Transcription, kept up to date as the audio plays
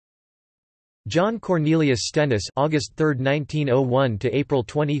John Cornelius Stennis (August 3, 1901 to April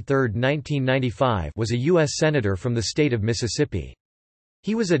 23, 1995) was a U.S. senator from the state of Mississippi.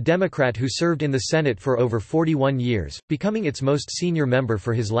 He was a Democrat who served in the Senate for over 41 years, becoming its most senior member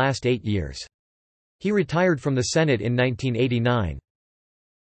for his last 8 years. He retired from the Senate in 1989.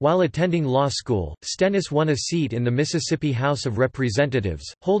 While attending law school, Stennis won a seat in the Mississippi House of Representatives,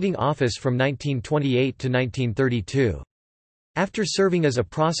 holding office from 1928 to 1932. After serving as a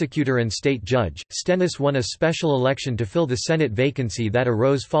prosecutor and state judge, Stennis won a special election to fill the Senate vacancy that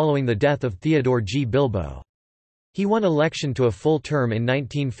arose following the death of Theodore G. Bilbo. He won election to a full term in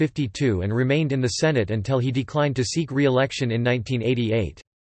 1952 and remained in the Senate until he declined to seek re-election in 1988.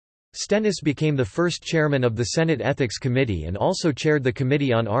 Stennis became the first chairman of the Senate Ethics Committee and also chaired the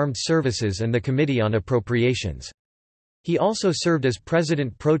Committee on Armed Services and the Committee on Appropriations. He also served as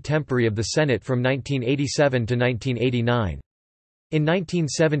president pro tempore of the Senate from 1987 to 1989. In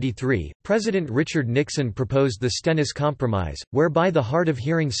 1973, President Richard Nixon proposed the Stennis Compromise, whereby the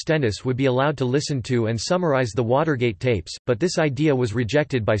hard-of-hearing Stennis would be allowed to listen to and summarize the Watergate tapes, but this idea was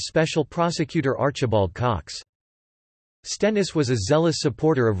rejected by Special Prosecutor Archibald Cox. Stennis was a zealous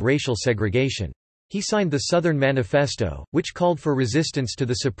supporter of racial segregation. He signed the Southern Manifesto, which called for resistance to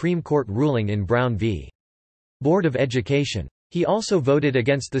the Supreme Court ruling in Brown v. Board of Education. He also voted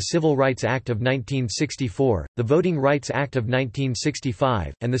against the Civil Rights Act of 1964, the Voting Rights Act of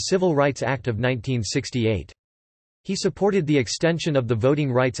 1965, and the Civil Rights Act of 1968. He supported the extension of the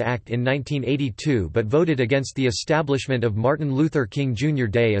Voting Rights Act in 1982 but voted against the establishment of Martin Luther King Jr.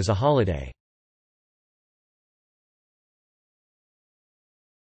 Day as a holiday.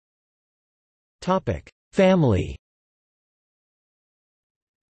 Family.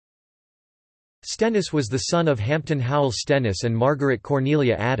 Stennis was the son of Hampton Howell Stennis and Margaret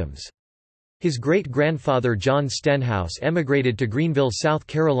Cornelia Adams. His great-grandfather John Stenhouse emigrated to Greenville, South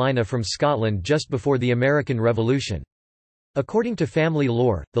Carolina from Scotland just before the American Revolution. According to family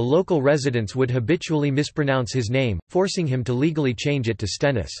lore, the local residents would habitually mispronounce his name, forcing him to legally change it to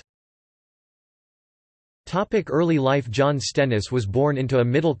Stennis. Early life. John Stennis was born into a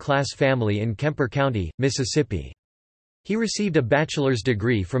middle-class family in Kemper County, Mississippi. He received a bachelor's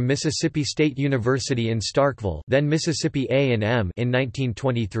degree from Mississippi State University in Starkville, then Mississippi A&M, in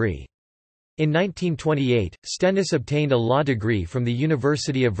 1923. In 1928, Stennis obtained a law degree from the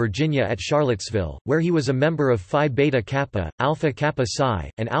University of Virginia at Charlottesville, where he was a member of Phi Beta Kappa, Alpha Kappa Psi,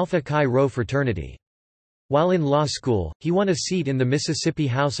 and Alpha Chi Rho fraternity. While in law school, he won a seat in the Mississippi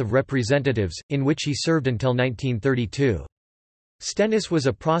House of Representatives, in which he served until 1932. Stennis was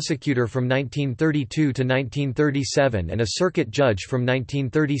a prosecutor from 1932 to 1937 and a circuit judge from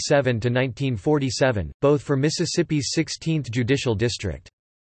 1937 to 1947, both for Mississippi's 16th Judicial District.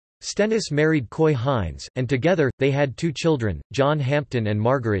 Stennis married Coy Hines, and together, they had 2 children, John Hampton and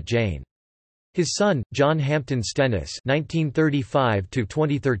Margaret Jane. His son, John Hampton Stennis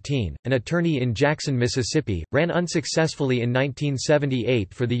 (1935–2013), an attorney in Jackson, Mississippi, ran unsuccessfully in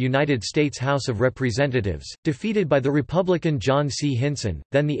 1978 for the United States House of Representatives, defeated by the Republican John C. Hinson,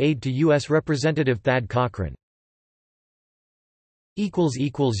 then the aide to U.S. Representative Thad Cochran.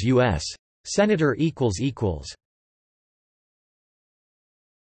 U.S. Senator.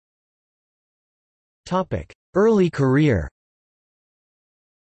 Early career.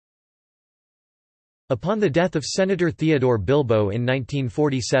 Upon the death of Senator Theodore Bilbo in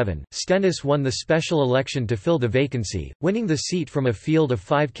 1947, Stennis won the special election to fill the vacancy, winning the seat from a field of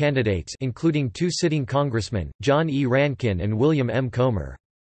 5 candidates including 2 sitting congressmen, John E. Rankin and William M. Comer.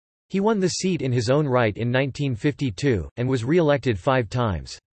 He won the seat in his own right in 1952, and was re-elected 5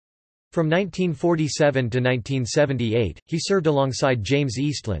 times. From 1947 to 1978, he served alongside James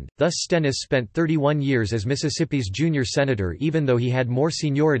Eastland, thus Stennis spent 31 years as Mississippi's junior senator even though he had more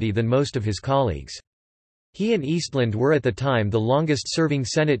seniority than most of his colleagues. He and Eastland were at the time the longest-serving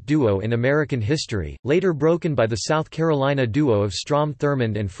Senate duo in American history, later broken by the South Carolina duo of Strom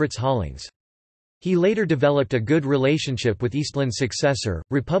Thurmond and Fritz Hollings. He later developed a good relationship with Eastland's successor,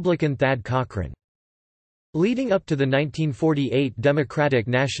 Republican Thad Cochran. Leading up to the 1948 Democratic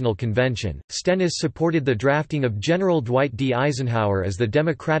National Convention, Stennis supported the drafting of General Dwight D. Eisenhower as the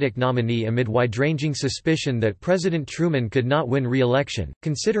Democratic nominee amid wide-ranging suspicion that President Truman could not win re-election,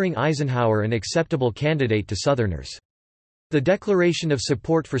 considering Eisenhower an acceptable candidate to Southerners. The declaration of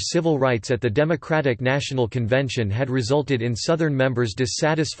support for civil rights at the Democratic National Convention had resulted in Southern members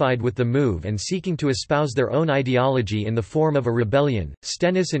dissatisfied with the move and seeking to espouse their own ideology in the form of a rebellion,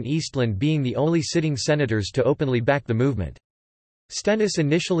 Stennis and Eastland being the only sitting senators to openly back the movement. Stennis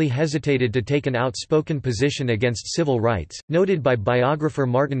initially hesitated to take an outspoken position against civil rights, noted by biographer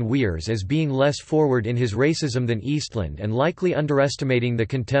Martin Weirs as being less forward in his racism than Eastland and likely underestimating the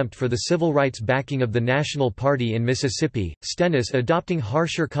contempt for the civil rights backing of the National Party in Mississippi. Stennis adopting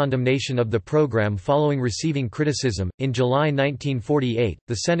harsher condemnation of the program following receiving criticism. In July 1948,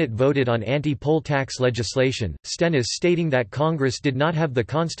 the Senate voted on anti-poll tax legislation, Stennis stating that Congress did not have the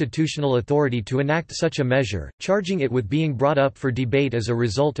constitutional authority to enact such a measure, charging it with being brought up for debate as a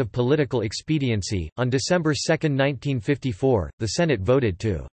result of political expediency. On December 2, 1954, the Senate voted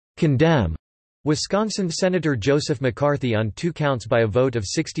to condemn Wisconsin Senator Joseph McCarthy on 2 counts by a vote of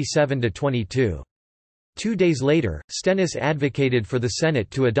 67 to 22. 2 days later, Stennis advocated for the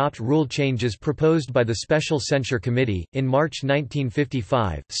Senate to adopt rule changes proposed by the Special Censure Committee. In March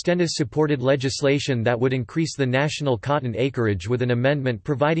 1955, Stennis supported legislation that would increase the national cotton acreage with an amendment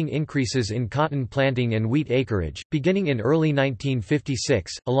providing increases in cotton planting and wheat acreage, beginning in early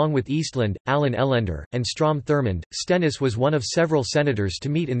 1956. Along with Eastland, Allen Ellender, and Strom Thurmond, Stennis was one of several senators to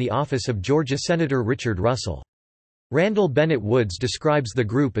meet in the office of Georgia Senator Richard Russell. Randall Bennett Woods describes the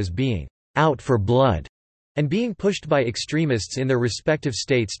group as being out for blood and being pushed by extremists in their respective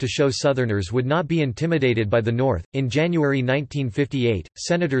states to show Southerners would not be intimidated by the North. In January 1958,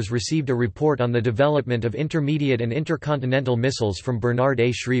 senators received a report on the development of intermediate and intercontinental missiles from Bernard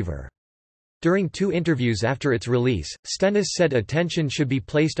A. Schriever. During 2 interviews after its release, Stennis said attention should be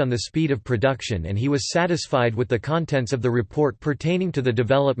placed on the speed of production and he was satisfied with the contents of the report pertaining to the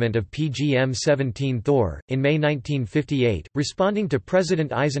development of PGM-17 Thor. In May 1958, responding to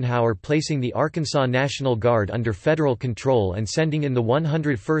President Eisenhower placing the Arkansas National Guard under federal control and sending in the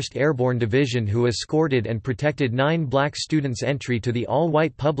 101st Airborne Division who escorted and protected 9 black students' entry to the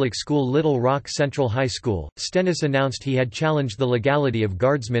all-white public school Little Rock Central High School, Stennis announced he had challenged the legality of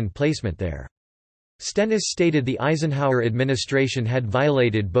Guardsmen placement there. Stennis stated the Eisenhower administration had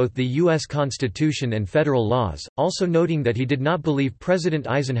violated both the U.S. Constitution and federal laws, also noting that he did not believe President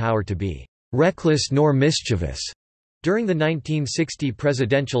Eisenhower to be reckless nor mischievous. During the 1960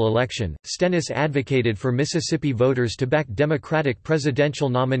 presidential election, Stennis advocated for Mississippi voters to back Democratic presidential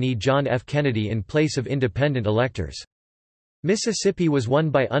nominee John F. Kennedy in place of independent electors. Mississippi was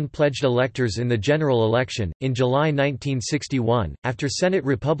won by unpledged electors in the general election. In July 1961, after Senate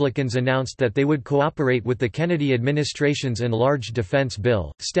Republicans announced that they would cooperate with the Kennedy administration's enlarged defense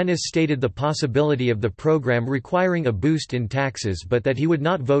bill, Stennis stated the possibility of the program requiring a boost in taxes but that he would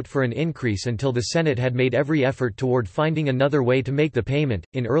not vote for an increase until the Senate had made every effort toward finding another way to make the payment.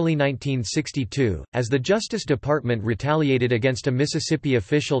 In early 1962, as the Justice Department retaliated against a Mississippi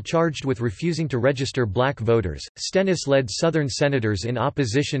official charged with refusing to register black voters, Stennis led Southern senators in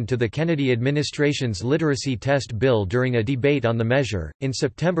opposition to the Kennedy administration's literacy test bill during a debate on the measure. In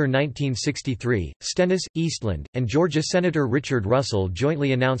September 1963, Stennis, Eastland, and Georgia Senator Richard Russell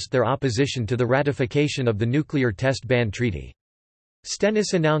jointly announced their opposition to the ratification of the Nuclear Test Ban Treaty.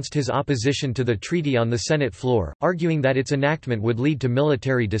 Stennis announced his opposition to the treaty on the Senate floor, arguing that its enactment would lead to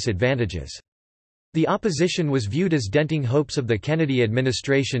military disadvantages. The opposition was viewed as denting hopes of the Kennedy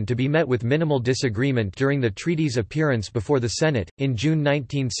administration to be met with minimal disagreement during the treaty's appearance before the Senate. In June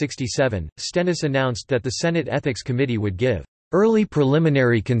 1967, Stennis announced that the Senate Ethics Committee would give early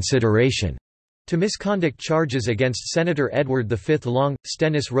preliminary consideration to misconduct charges against Senator Edward V. Long.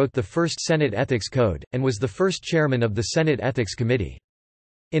 Stennis wrote the first Senate Ethics Code, and was the first chairman of the Senate Ethics Committee.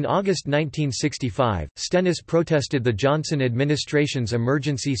 In August 1965, Stennis protested the Johnson administration's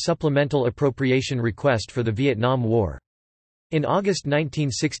emergency supplemental appropriation request for the Vietnam War. In August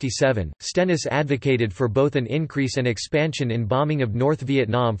 1967, Stennis advocated for both an increase and expansion in bombing of North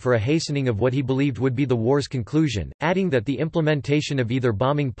Vietnam for a hastening of what he believed would be the war's conclusion, adding that the implementation of either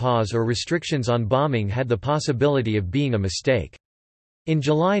bombing pause or restrictions on bombing had the possibility of being a mistake. In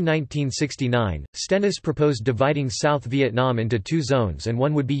July 1969, Stennis proposed dividing South Vietnam into 2 zones and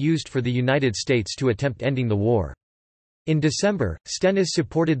one would be used for the United States to attempt ending the war. In December, Stennis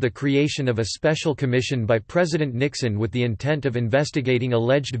supported the creation of a special commission by President Nixon with the intent of investigating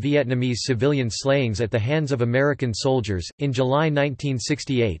alleged Vietnamese civilian slayings at the hands of American soldiers. In July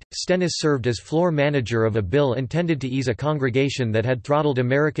 1968, Stennis served as floor manager of a bill intended to ease a congregation that had throttled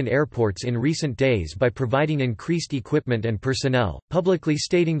American airports in recent days by providing increased equipment and personnel, publicly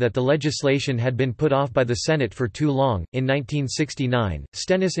stating that the legislation had been put off by the Senate for too long. In 1969,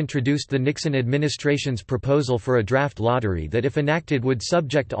 Stennis introduced the Nixon administration's proposal for a draft lottery that if enacted would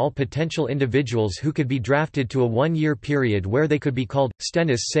subject all potential individuals who could be drafted to a 1-year period where they could be called,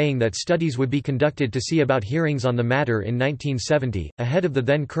 Stennis saying that studies would be conducted to see about hearings on the matter in 1970, ahead of the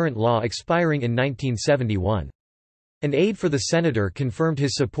then current law expiring in 1971. An aide for the senator confirmed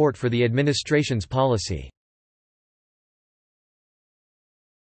his support for the administration's policy.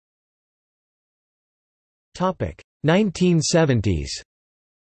 1970s.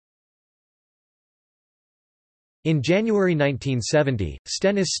 In January 1970,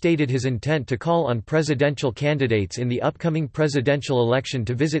 Stennis stated his intent to call on presidential candidates in the upcoming presidential election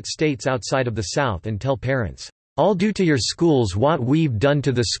to visit states outside of the South and tell parents, "I'll do to your schools what we've done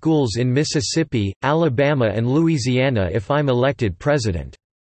to the schools in Mississippi, Alabama and Louisiana if I'm elected president."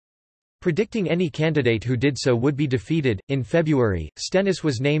 Predicting any candidate who did so would be defeated. In February, Stennis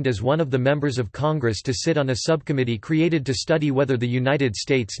was named as one of the members of Congress to sit on a subcommittee created to study whether the United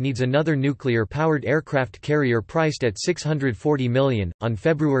States needs another nuclear-powered aircraft carrier priced at $640 million. On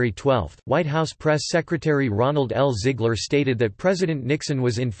February 12, White House Press Secretary Ronald L. Ziegler stated that President Nixon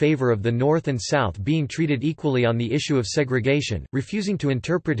was in favor of the North and South being treated equally on the issue of segregation, refusing to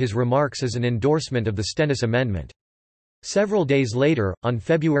interpret his remarks as an endorsement of the Stennis Amendment. Several days later, on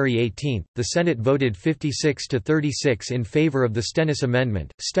February 18, the Senate voted 56-36 in favor of the Stennis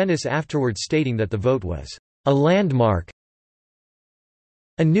Amendment, Stennis afterwards stating that the vote was a landmark,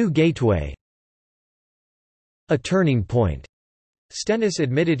 a new gateway, a turning point. Stennis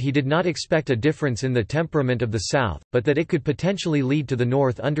admitted he did not expect a difference in the temperament of the South, but that it could potentially lead to the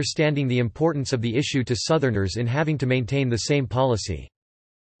North understanding the importance of the issue to Southerners in having to maintain the same policy.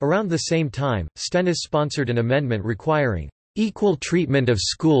 Around the same time, Stennis sponsored an amendment requiring equal treatment of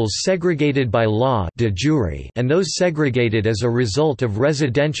schools segregated by law de jure and those segregated as a result of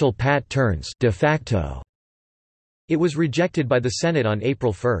residential patterns de facto. It was rejected by the Senate on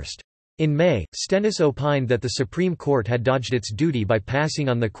April 1. In May, Stennis opined that the Supreme Court had dodged its duty by passing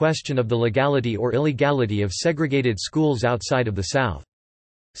on the question of the legality or illegality of segregated schools outside of the South.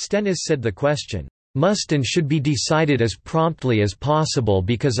 Stennis said the question must and should be decided as promptly as possible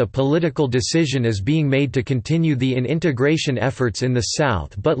because a political decision is being made to continue the integration efforts in the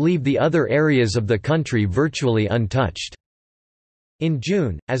South but leave the other areas of the country virtually untouched. In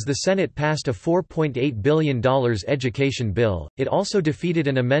June, as the Senate passed a $4.8 billion education bill, it also defeated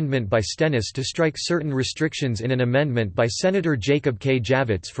an amendment by Stennis to strike certain restrictions in an amendment by Senator Jacob K.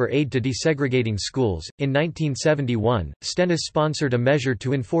 Javits for aid to desegregating schools. In 1971, Stennis sponsored a measure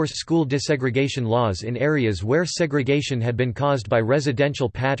to enforce school desegregation laws in areas where segregation had been caused by residential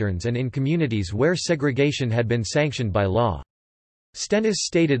patterns and in communities where segregation had been sanctioned by law. Stennis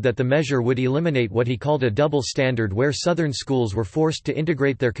stated that the measure would eliminate what he called a double standard where Southern schools were forced to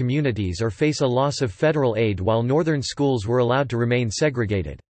integrate their communities or face a loss of federal aid while Northern schools were allowed to remain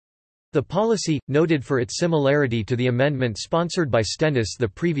segregated. The policy, noted for its similarity to the amendment sponsored by Stennis the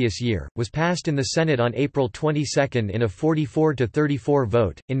previous year, was passed in the Senate on April 22 in a 44-34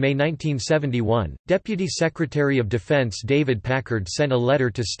 vote. In May 1971, Deputy Secretary of Defense David Packard sent a letter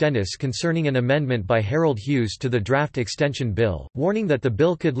to Stennis concerning an amendment by Harold Hughes to the draft extension bill, warning that the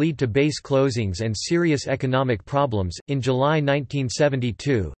bill could lead to base closings and serious economic problems. In July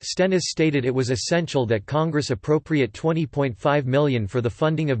 1972, Stennis stated it was essential that Congress appropriate $20.5 million for the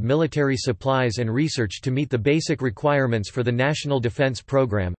funding of military supplies and research to meet the basic requirements for the National Defense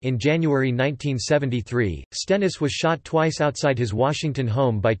Program. In January 1973, Stennis was shot twice outside his Washington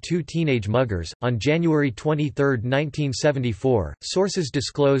home by two teenage muggers. On January 23, 1974, sources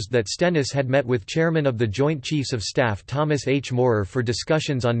disclosed that Stennis had met with Chairman of the Joint Chiefs of Staff Thomas H. Moorer for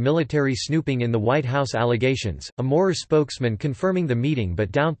discussions on military snooping in the White House allegations, a Moorer spokesman confirming the meeting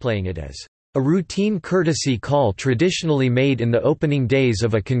but downplaying it as a routine courtesy call traditionally made in the opening days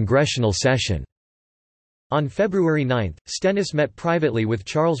of a congressional session. On February 9, Stennis met privately with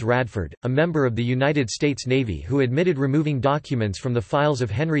Charles Radford, a member of the United States Navy who admitted removing documents from the files of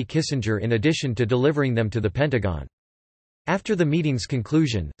Henry Kissinger in addition to delivering them to the Pentagon. After the meeting's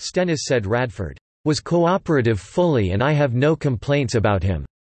conclusion, Stennis said Radford was cooperative fully and I have no complaints about him.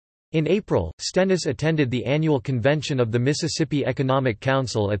 In April, Stennis attended the annual convention of the Mississippi Economic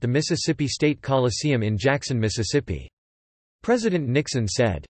Council at the Mississippi State Coliseum in Jackson, Mississippi. President Nixon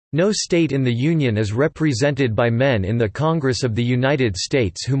said, "No state in the Union is represented by men in the Congress of the United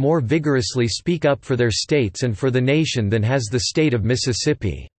States who more vigorously speak up for their states and for the nation than has the state of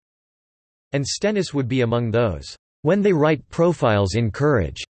Mississippi." And Stennis would be among those, "when they write profiles in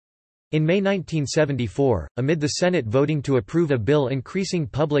courage." In May 1974, amid the Senate voting to approve a bill increasing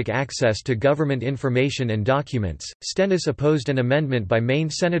public access to government information and documents, Stennis opposed an amendment by Maine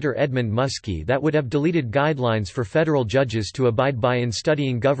Senator Edmund Muskie that would have deleted guidelines for federal judges to abide by in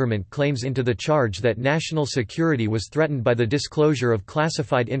studying government claims into the charge that national security was threatened by the disclosure of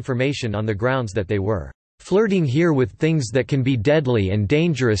classified information on the grounds that they were "flirting here with things that can be deadly and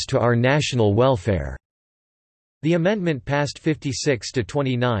dangerous to our national welfare." The amendment passed 56 to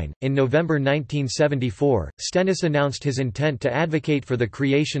 29. In November 1974, Stennis announced his intent to advocate for the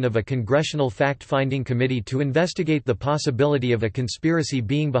creation of a congressional fact-finding committee to investigate the possibility of a conspiracy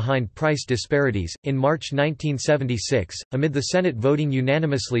being behind price disparities. In March 1976, amid the Senate voting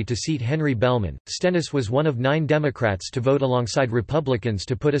unanimously to seat Henry Bellman, Stennis was one of 9 Democrats to vote alongside Republicans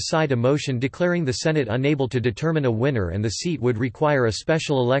to put aside a motion declaring the Senate unable to determine a winner and the seat would require a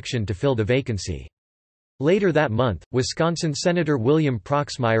special election to fill the vacancy. Later that month, Wisconsin Senator William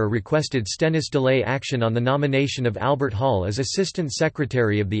Proxmire requested Stennis delay action on the nomination of Albert Hall as Assistant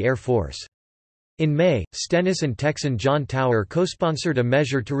Secretary of the Air Force. In May, Stennis and Texan John Tower co-sponsored a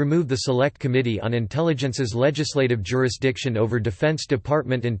measure to remove the Select Committee on Intelligence's legislative jurisdiction over Defense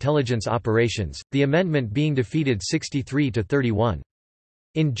Department intelligence operations, the amendment being defeated 63 to 31.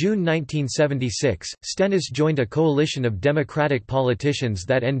 In June 1976, Stennis joined a coalition of Democratic politicians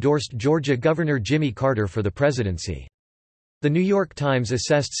that endorsed Georgia Governor Jimmy Carter for the presidency. The New York Times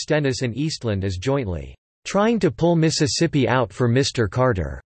assessed Stennis and Eastland as jointly trying to pull Mississippi out for Mr.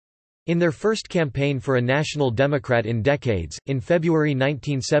 Carter. In their first campaign for a national Democrat in decades, in February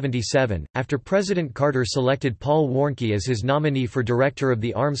 1977, after President Carter selected Paul Warnke as his nominee for director of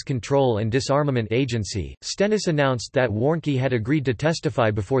the Arms Control and Disarmament Agency, Stennis announced that Warnke had agreed to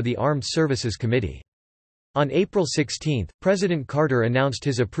testify before the Armed Services Committee. On April 16, President Carter announced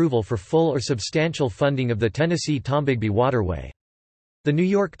his approval for full or substantial funding of the Tennessee-Tombigbee Waterway. The New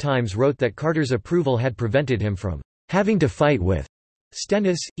York Times wrote that Carter's approval had prevented him from having to fight with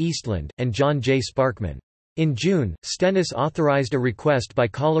Stennis, Eastland, and John J. Sparkman. In June, Stennis authorized a request by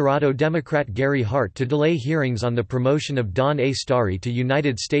Colorado Democrat Gary Hart to delay hearings on the promotion of Don A. Starry to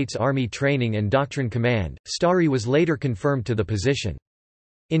United States Army Training and Doctrine Command. Starry was later confirmed to the position.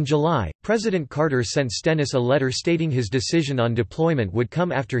 In July, President Carter sent Stennis a letter stating his decision on deployment would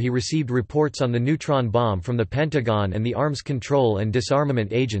come after he received reports on the neutron bomb from the Pentagon and the Arms Control and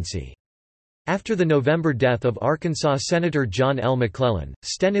Disarmament Agency. After the November death of Arkansas Senator John L. McClellan,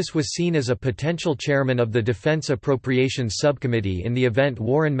 Stennis was seen as a potential chairman of the Defense Appropriations Subcommittee in the event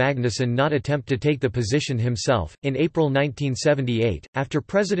Warren Magnuson not attempt to take the position himself. In April 1978, after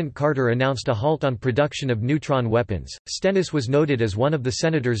President Carter announced a halt on production of neutron weapons, Stennis was noted as one of the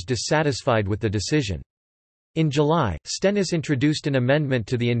senators dissatisfied with the decision. In July, Stennis introduced an amendment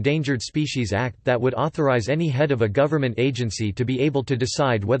to the Endangered Species Act that would authorize any head of a government agency to be able to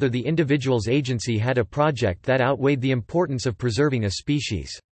decide whether the individual's agency had a project that outweighed the importance of preserving a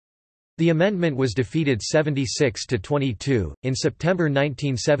species. The amendment was defeated 76 to 22. In September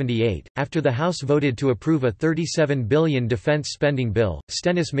 1978, after the House voted to approve a $37 billion defense spending bill,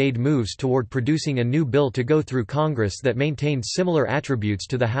 Stennis made moves toward producing a new bill to go through Congress that maintained similar attributes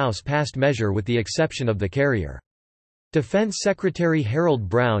to the House-passed measure with the exception of the carrier. Defense Secretary Harold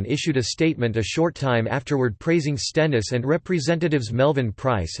Brown issued a statement a short time afterward praising Stennis and Representatives Melvin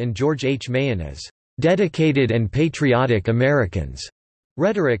Price and George H. Mahan as dedicated and patriotic Americans.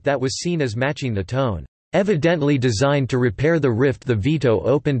 Rhetoric that was seen as matching the tone, evidently designed to repair the rift the veto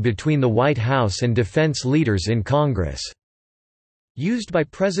opened between the White House and defense leaders in Congress, used by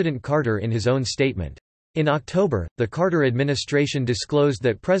President Carter in his own statement. In October, the Carter administration disclosed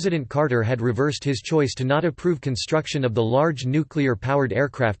that President Carter had reversed his choice to not approve construction of the large nuclear-powered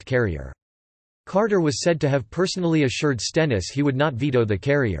aircraft carrier. Carter was said to have personally assured Stennis he would not veto the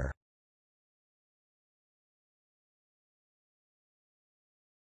carrier.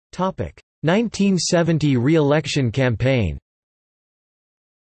 1970 re-election campaign.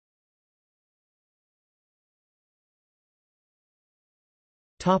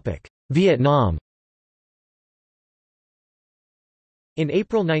 Vietnam. In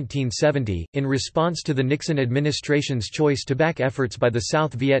April 1970, in response to the Nixon administration's choice to back efforts by the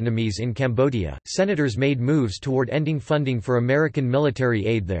South Vietnamese in Cambodia, senators made moves toward ending funding for American military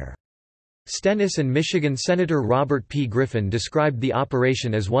aid there. Stennis and Michigan Senator Robert P. Griffin described the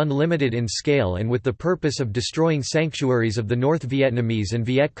operation as one limited in scale and with the purpose of destroying sanctuaries of the North Vietnamese and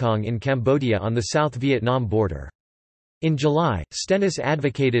Viet Cong in Cambodia on the South Vietnam border. In July, Stennis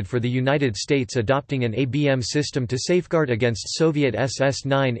advocated for the United States adopting an ABM system to safeguard against Soviet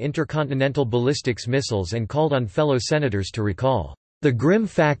SS-9 intercontinental ballistics missiles and called on fellow senators to recall the grim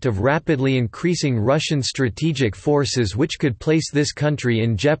fact of rapidly increasing Russian strategic forces which could place this country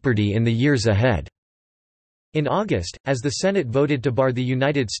in jeopardy in the years ahead. In August, as the Senate voted to bar the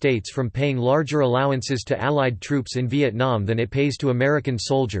United States from paying larger allowances to Allied troops in Vietnam than it pays to American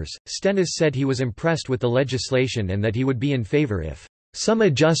soldiers, Stennis said he was impressed with the legislation and that he would be in favor if some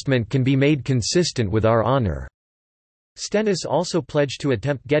adjustment can be made consistent with our honor. Stennis also pledged to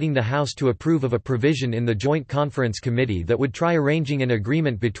attempt getting the House to approve of a provision in the Joint Conference Committee that would try arranging an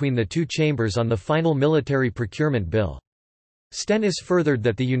agreement between the two chambers on the final military procurement bill. Stennis furthered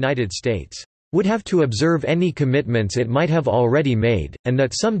that the United States would have to observe any commitments it might have already made, and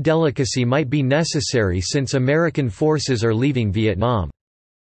that some delicacy might be necessary since American forces are leaving Vietnam.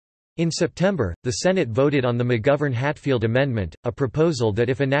 In September, the Senate voted on the McGovern-Hatfield Amendment, a proposal that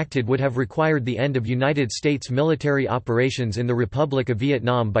if enacted would have required the end of United States military operations in the Republic of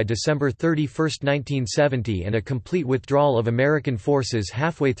Vietnam by December 31, 1970 and a complete withdrawal of American forces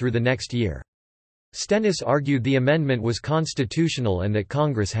halfway through the next year. Stennis argued the amendment was constitutional and that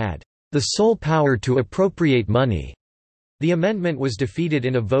Congress had the sole power to appropriate money. The amendment was defeated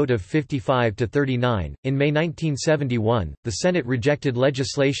in a vote of 55 to 39. In May 1971, the Senate rejected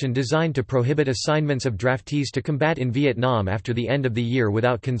legislation designed to prohibit assignments of draftees to combat in Vietnam after the end of the year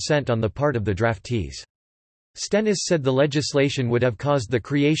without consent on the part of the draftees. Stennis said the legislation would have caused the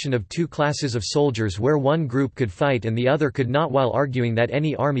creation of two classes of soldiers where one group could fight and the other could not, while arguing that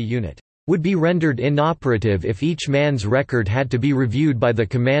any Army unit would be rendered inoperative if each man's record had to be reviewed by the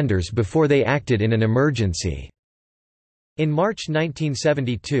commanders before they acted in an emergency. In March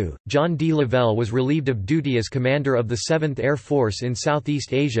 1972, John D. Lavelle was relieved of duty as commander of the 7th Air Force in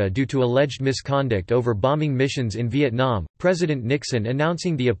Southeast Asia due to alleged misconduct over bombing missions in Vietnam, President Nixon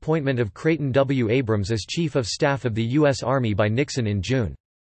announcing the appointment of Creighton W. Abrams as Chief of Staff of the U.S. Army by Nixon in June.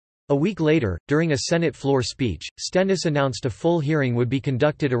 A week later, during a Senate floor speech, Stennis announced a full hearing would be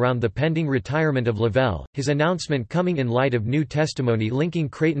conducted around the pending retirement of Lavelle, his announcement coming in light of new testimony linking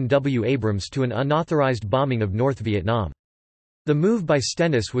Creighton W. Abrams to an unauthorized bombing of North Vietnam. The move by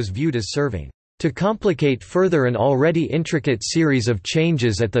Stennis was viewed as serving to complicate further an already intricate series of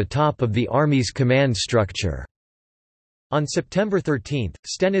changes at the top of the Army's command structure. On September 13,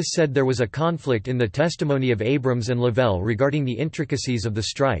 Stennis said there was a conflict in the testimony of Abrams and Lavelle regarding the intricacies of the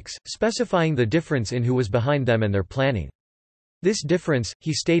strikes, specifying the difference in who was behind them and their planning. This difference,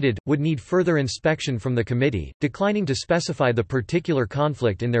 he stated, would need further inspection from the committee, declining to specify the particular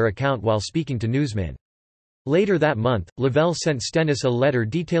conflict in their account while speaking to newsmen. Later that month, Lavelle sent Stennis a letter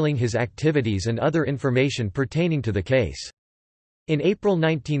detailing his activities and other information pertaining to the case. In April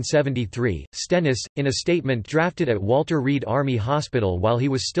 1973, Stennis, in a statement drafted at Walter Reed Army Hospital while he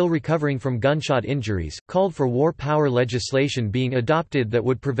was still recovering from gunshot injuries, called for war power legislation being adopted that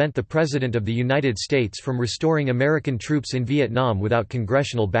would prevent the President of the United States from restoring American troops in Vietnam without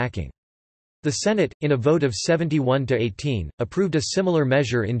congressional backing. The Senate, in a vote of 71 to 18, approved a similar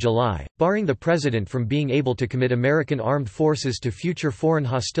measure in July, barring the President from being able to commit American armed forces to future foreign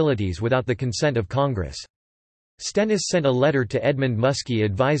hostilities without the consent of Congress. Stennis sent a letter to Edmund Muskie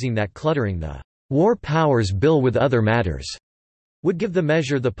advising that cluttering the War Powers Bill with other matters would give the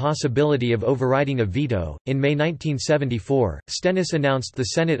measure the possibility of overriding a veto. In May 1974, Stennis announced the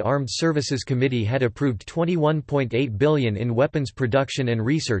Senate Armed Services Committee had approved $21.8 billion in weapons production and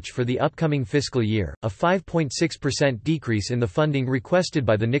research for the upcoming fiscal year, a 5.6% decrease in the funding requested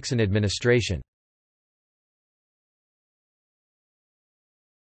by the Nixon administration.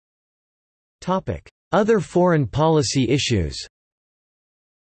 Topic: Other foreign policy issues.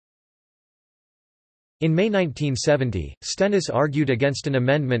 In May 1970, Stennis argued against an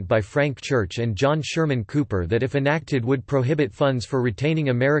amendment by Frank Church and John Sherman Cooper that if enacted would prohibit funds for retaining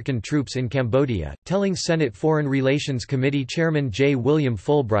American troops in Cambodia, telling Senate Foreign Relations Committee Chairman J. William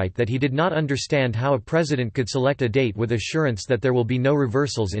Fulbright that he did not understand how a president could select a date with assurance that there will be no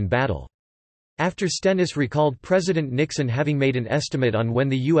reversals in battle. After Stennis recalled President Nixon having made an estimate on when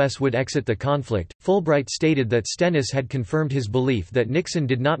the U.S. would exit the conflict, Fulbright stated that Stennis had confirmed his belief that Nixon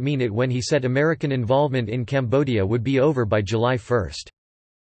did not mean it when he said American involvement in Cambodia would be over by July 1.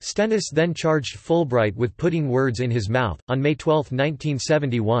 Stennis then charged Fulbright with putting words in his mouth. On May 12,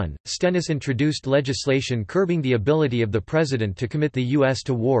 1971, Stennis introduced legislation curbing the ability of the president to commit the U.S.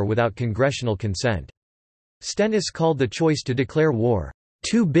 to war without congressional consent. Stennis called the choice to declare war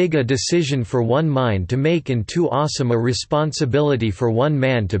too big a decision for one mind to make and too awesome a responsibility for one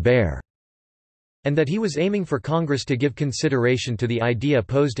man to bear, and that he was aiming for Congress to give consideration to the idea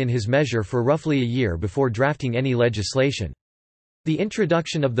posed in his measure for roughly a year before drafting any legislation. The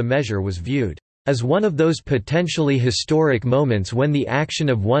introduction of the measure was viewed as one of those potentially historic moments when the action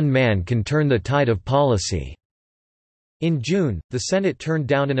of one man can turn the tide of policy. In June, the Senate turned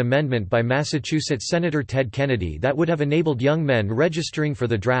down an amendment by Massachusetts Senator Ted Kennedy that would have enabled young men registering for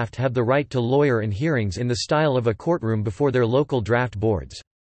the draft have the right to lawyer and hearings in the style of a courtroom before their local draft boards.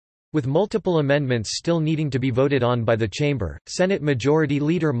 With multiple amendments still needing to be voted on by the chamber, Senate Majority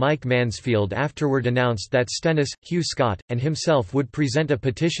Leader Mike Mansfield afterward announced that Stennis, Hugh Scott, and himself would present a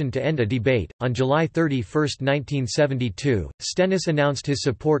petition to end a debate. On July 31, 1972, Stennis announced his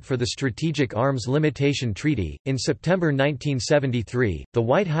support for the Strategic Arms Limitation Treaty. In September 1973, the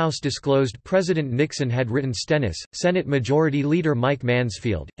White House disclosed President Nixon had written Stennis, Senate Majority Leader Mike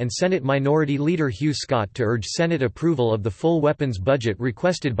Mansfield, and Senate Minority Leader Hugh Scott to urge Senate approval of the full weapons budget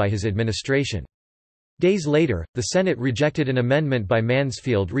requested by his administration. Days later, the Senate rejected an amendment by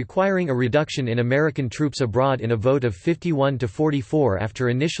Mansfield requiring a reduction in American troops abroad in a vote of 51 to 44 after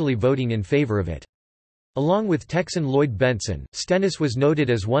initially voting in favor of it. Along with Texan Lloyd Bentsen, Stennis was noted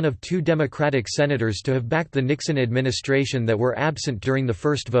as one of two Democratic senators to have backed the Nixon administration that were absent during the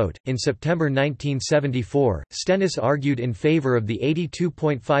first vote. In September 1974, Stennis argued in favor of the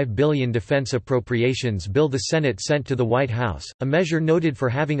 $82.5 billion defense appropriations bill the Senate sent to the White House, a measure noted for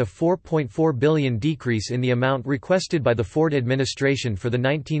having a $4.4 billion decrease in the amount requested by the Ford administration for the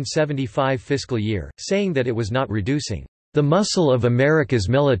 1975 fiscal year, saying that it was not reducing the muscle of America's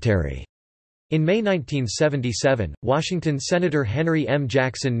military. In May 1977, Washington Senator Henry M.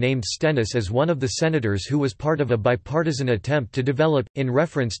 Jackson named Stennis as one of the senators who was part of a bipartisan attempt to develop, in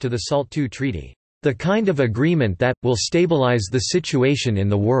reference to the SALT II Treaty, the kind of agreement that will stabilize the situation in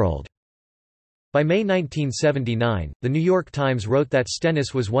the world. By May 1979, The New York Times wrote that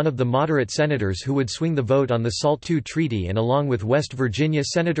Stennis was one of the moderate senators who would swing the vote on the SALT II Treaty, and along with West Virginia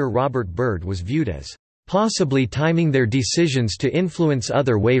Senator Robert Byrd was viewed as possibly timing their decisions to influence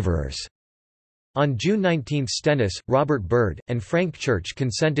other waivers. On June 19 Stennis, Robert Byrd, and Frank Church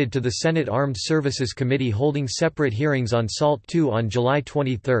consented to the Senate Armed Services Committee holding separate hearings on SALT II on July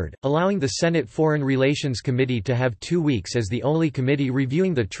 23, allowing the Senate Foreign Relations Committee to have 2 weeks as the only committee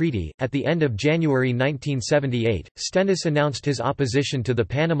reviewing the treaty. At the end of January 1978, Stennis announced his opposition to the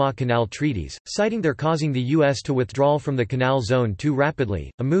Panama Canal treaties, citing their causing the U.S. to withdraw from the Canal Zone too rapidly,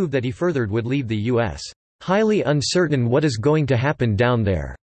 a move that he furthered would leave the U.S. highly uncertain what is going to happen down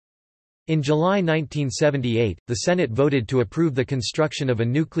there. In July 1978, the Senate voted to approve the construction of a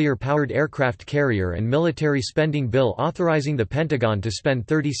nuclear-powered aircraft carrier and military spending bill authorizing the Pentagon to spend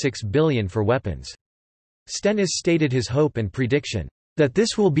 $36 billion for weapons. Stennis stated his hope and prediction, "that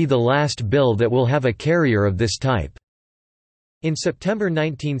this will be the last bill that will have a carrier of this type." In September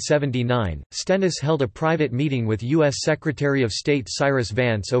 1979, Stennis held a private meeting with U.S. Secretary of State Cyrus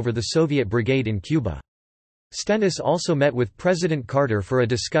Vance over the Soviet Brigade in Cuba. Stennis also met with President Carter for a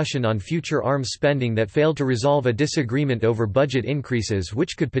discussion on future arms spending that failed to resolve a disagreement over budget increases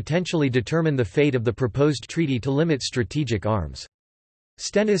which could potentially determine the fate of the proposed treaty to limit strategic arms.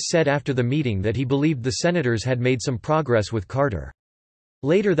 Stennis said after the meeting that he believed the senators had made some progress with Carter.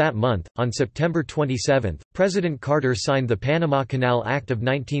 Later that month, on September 27, President Carter signed the Panama Canal Act of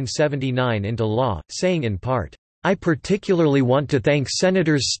 1979 into law, saying in part, "I particularly want to thank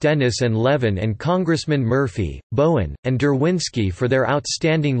Senators Stennis and Levin and Congressman Murphy, Bowen, and Derwinski for their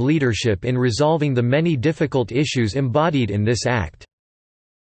outstanding leadership in resolving the many difficult issues embodied in this act."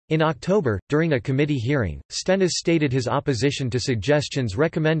 In October, during a committee hearing, Stennis stated his opposition to suggestions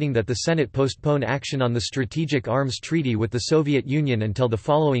recommending that the Senate postpone action on the Strategic Arms Treaty with the Soviet Union until the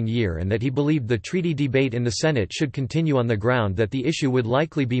following year, and that he believed the treaty debate in the Senate should continue on the ground that the issue would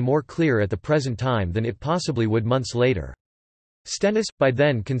likely be more clear at the present time than it possibly would months later. Stennis, by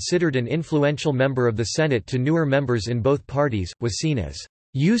then considered an influential member of the Senate to newer members in both parties, was seen as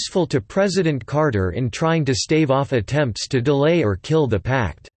useful to President Carter in trying to stave off attempts to delay or kill the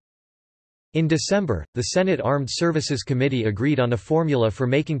pact. In December, the Senate Armed Services Committee agreed on a formula for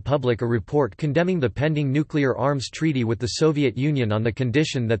making public a report condemning the pending nuclear arms treaty with the Soviet Union on the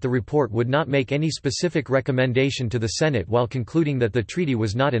condition that the report would not make any specific recommendation to the Senate, while concluding that the treaty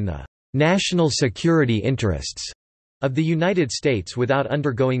was not in the national security interests of the United States without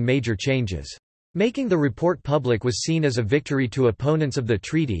undergoing major changes. Making the report public was seen as a victory to opponents of the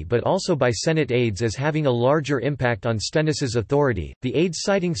treaty but also by Senate aides as having a larger impact on Stennis's authority, the aides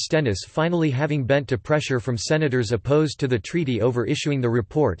citing Stennis finally having bent to pressure from senators opposed to the treaty over issuing the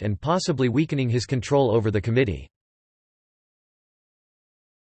report and possibly weakening his control over the committee.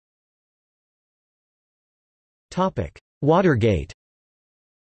 Watergate.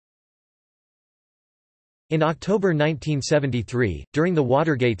 In October 1973, during the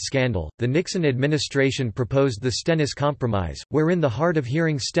Watergate scandal, the Nixon administration proposed the Stennis Compromise, wherein the hard of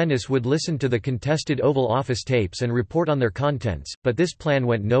hearing Stennis would listen to the contested Oval Office tapes and report on their contents, but this plan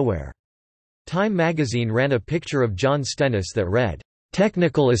went nowhere. Time magazine ran a picture of John Stennis that read,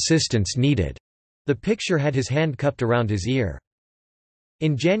 "Technical assistance needed." The picture had his hand cupped around his ear.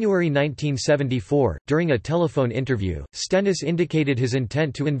 In January 1974, during a telephone interview, Stennis indicated his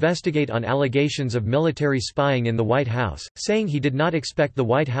intent to investigate on allegations of military spying in the White House, saying he did not expect the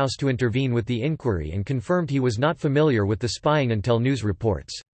White House to intervene with the inquiry and confirmed he was not familiar with the spying until news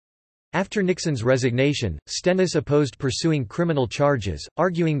reports. After Nixon's resignation, Stennis opposed pursuing criminal charges,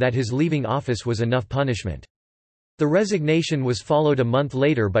 arguing that his leaving office was enough punishment. The resignation was followed a month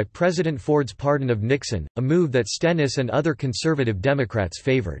later by President Ford's pardon of Nixon, a move that Stennis and other conservative Democrats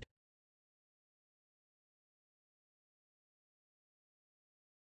favored.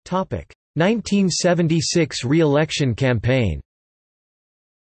 1976 re-election campaign.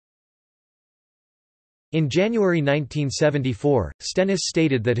 In January 1974, Stennis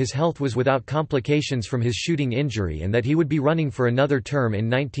stated that his health was without complications from his shooting injury and that he would be running for another term in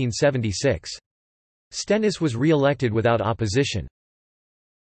 1976. Stennis was re-elected without opposition.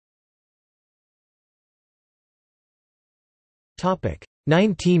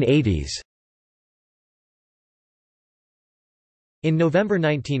 1980s. In November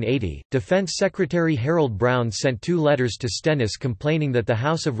 1980, Defense Secretary Harold Brown sent 2 letters to Stennis complaining that the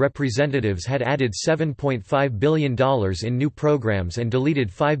House of Representatives had added $7.5 billion in new programs and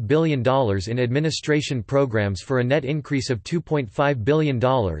deleted $5 billion in administration programs for a net increase of $2.5 billion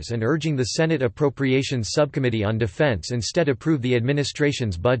and urging the Senate Appropriations Subcommittee on Defense instead approve the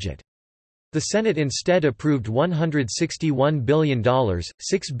administration's budget. The Senate instead approved $161 billion,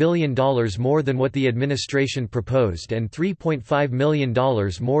 $6 billion more than what the administration proposed and $3.5 million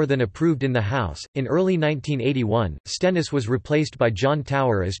more than approved in the House. In early 1981, Stennis was replaced by John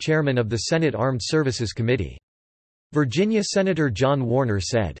Tower as chairman of the Senate Armed Services Committee. Virginia Senator John Warner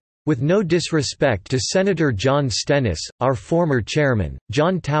said, "With no disrespect to Senator John Stennis, our former chairman,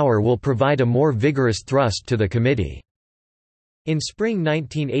 John Tower will provide a more vigorous thrust to the committee." In spring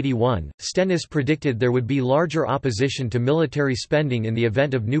 1981, Stennis predicted there would be larger opposition to military spending in the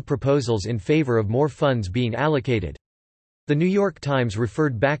event of new proposals in favor of more funds being allocated. The New York Times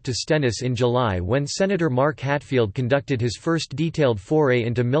referred back to Stennis in July when Senator Mark Hatfield conducted his first detailed foray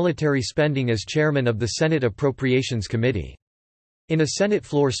into military spending as chairman of the Senate Appropriations Committee. In a Senate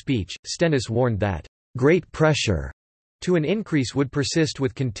floor speech, Stennis warned that, "great pressure" to an increase would persist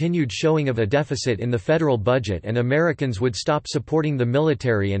with continued showing of a deficit in the federal budget and Americans would stop supporting the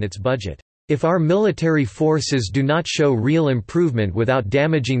military and its budget. "If our military forces do not show real improvement without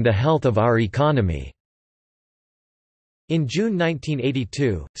damaging the health of our economy." In June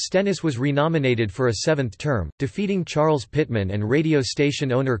 1982, Stennis was renominated for a 7th term, defeating Charles Pittman and radio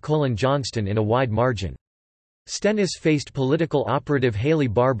station owner Cullen Johnston in a wide margin. Stennis faced political operative Haley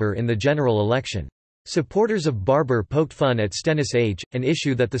Barbour in the general election. Supporters of Barbour poked fun at Stennis' age, an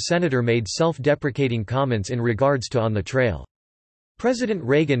issue that the senator made self-deprecating comments in regards to on the trail. President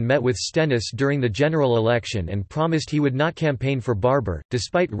Reagan met with Stennis during the general election and promised he would not campaign for Barbour.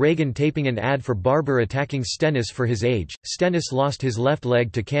 Despite Reagan taping an ad for Barbour attacking Stennis for his age, Stennis lost his left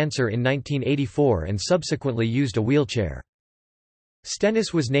leg to cancer in 1984 and subsequently used a wheelchair.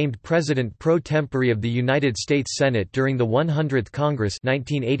 Stennis was named President pro tempore of the United States Senate during the 100th Congress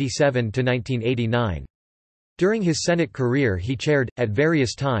 1987 to 1989. During his Senate career he chaired, at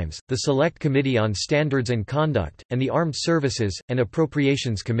various times, the Select Committee on Standards and Conduct, and the Armed Services, and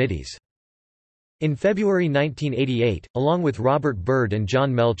Appropriations Committees. In February 1988, along with Robert Byrd and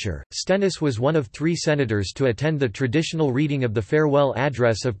John Melcher, Stennis was one of 3 senators to attend the traditional reading of the farewell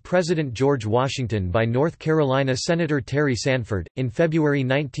address of President George Washington by North Carolina Senator Terry Sanford. In February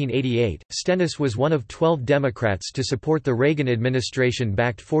 1988, Stennis was one of 12 Democrats to support the Reagan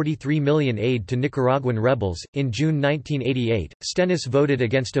administration-backed $43 million aid to Nicaraguan rebels. In June 1988, Stennis voted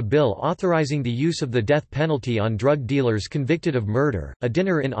against a bill authorizing the use of the death penalty on drug dealers convicted of murder. A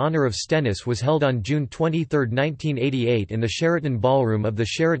dinner in honor of Stennis was held on June 23, 1988 in the Sheraton Ballroom of the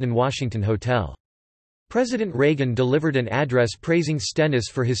Sheraton Washington Hotel. President Reagan delivered an address praising Stennis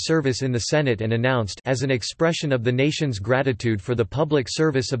for his service in the Senate and announced, as an expression of the nation's gratitude for the public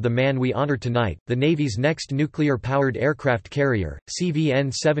service of the man we honor tonight, the Navy's next nuclear-powered aircraft carrier,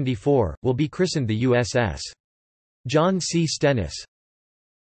 CVN-74, will be christened the USS John C. Stennis.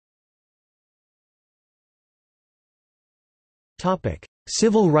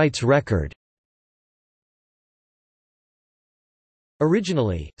 Civil rights record.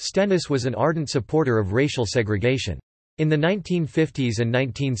 Originally, Stennis was an ardent supporter of racial segregation. In the 1950s and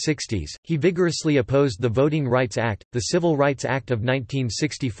 1960s, he vigorously opposed the Voting Rights Act, the Civil Rights Act of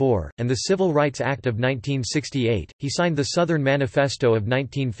 1964, and the Civil Rights Act of 1968. He signed the Southern Manifesto of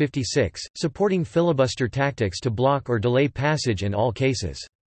 1956, supporting filibuster tactics to block or delay passage in all cases.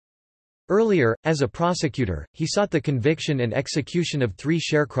 Earlier, as a prosecutor, he sought the conviction and execution of 3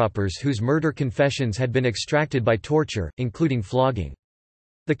 sharecroppers whose murder confessions had been extracted by torture, including flogging.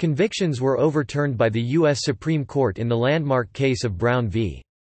 The convictions were overturned by the U.S. Supreme Court in the landmark case of Brown v.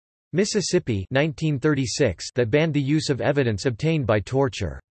 Mississippi 1936 that banned the use of evidence obtained by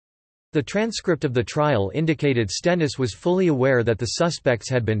torture. The transcript of the trial indicated Stennis was fully aware that the suspects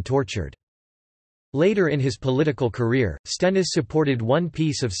had been tortured. Later in his political career, Stennis supported one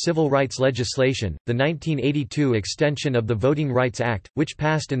piece of civil rights legislation, the 1982 extension of the Voting Rights Act, which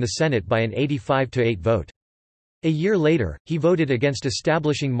passed in the Senate by an 85-8 vote. A year later, he voted against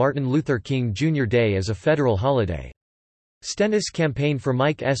establishing Martin Luther King Jr. Day as a federal holiday. Stennis campaigned for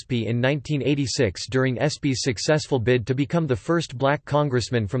Mike Espy in 1986 during Espy's successful bid to become the first black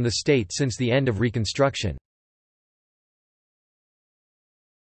congressman from the state since the end of Reconstruction.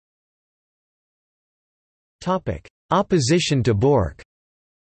 Opposition to Bork.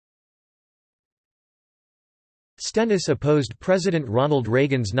 Stennis opposed President Ronald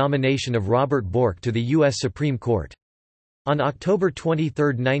Reagan's nomination of Robert Bork to the U.S. Supreme Court. On October 23,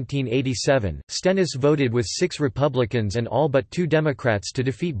 1987, Stennis voted with 6 Republicans and all but 2 Democrats to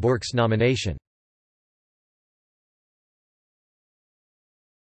defeat Bork's nomination.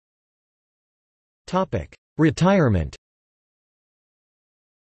 Retirement.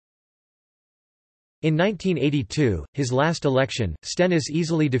 In 1982, his last election, Stennis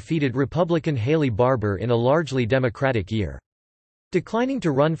easily defeated Republican Haley Barbour in a largely Democratic year. Declining to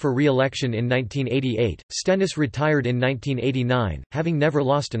run for re-election in 1988, Stennis retired in 1989, having never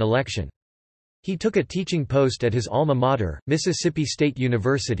lost an election. He took a teaching post at his alma mater, Mississippi State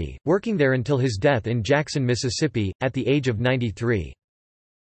University, working there until his death in Jackson, Mississippi, at the age of 93.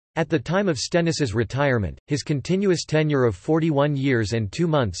 At the time of Stennis's retirement, his continuous tenure of 41 years and 2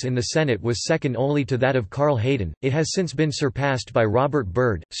 months in the Senate was second only to that of Carl Hayden. It has since been surpassed by Robert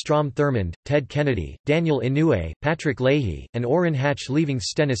Byrd, Strom Thurmond, Ted Kennedy, Daniel Inouye, Patrick Leahy, and Orrin Hatch, leaving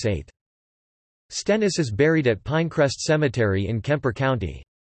Stennis eighth. Stennis is buried at Pinecrest Cemetery in Kemper County.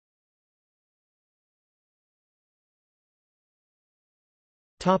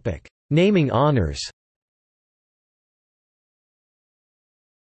 Naming honors.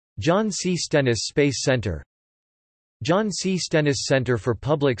 John C. Stennis Space Center, John C. Stennis Center for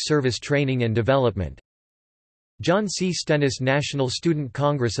Public Service Training and Development, John C. Stennis National Student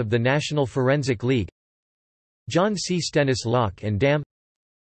Congress of the National Forensic League, John C. Stennis Lock and Dam,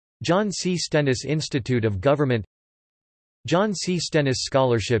 John C. Stennis Institute of Government, John C. Stennis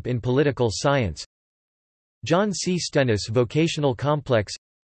Scholarship in Political Science, John C. Stennis Vocational Complex,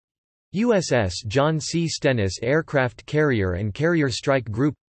 USS John C. Stennis Aircraft Carrier and Carrier Strike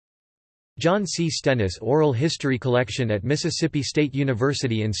Group, John C. Stennis Oral History Collection at Mississippi State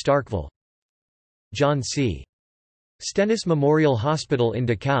University in Starkville, John C. Stennis Memorial Hospital in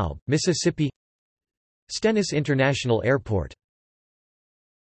DeKalb, Mississippi, Stennis International Airport.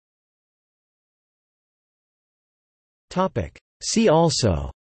 See also: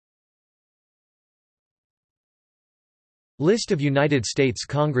 List of United States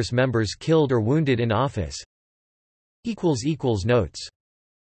Congress members killed or wounded in office. Notes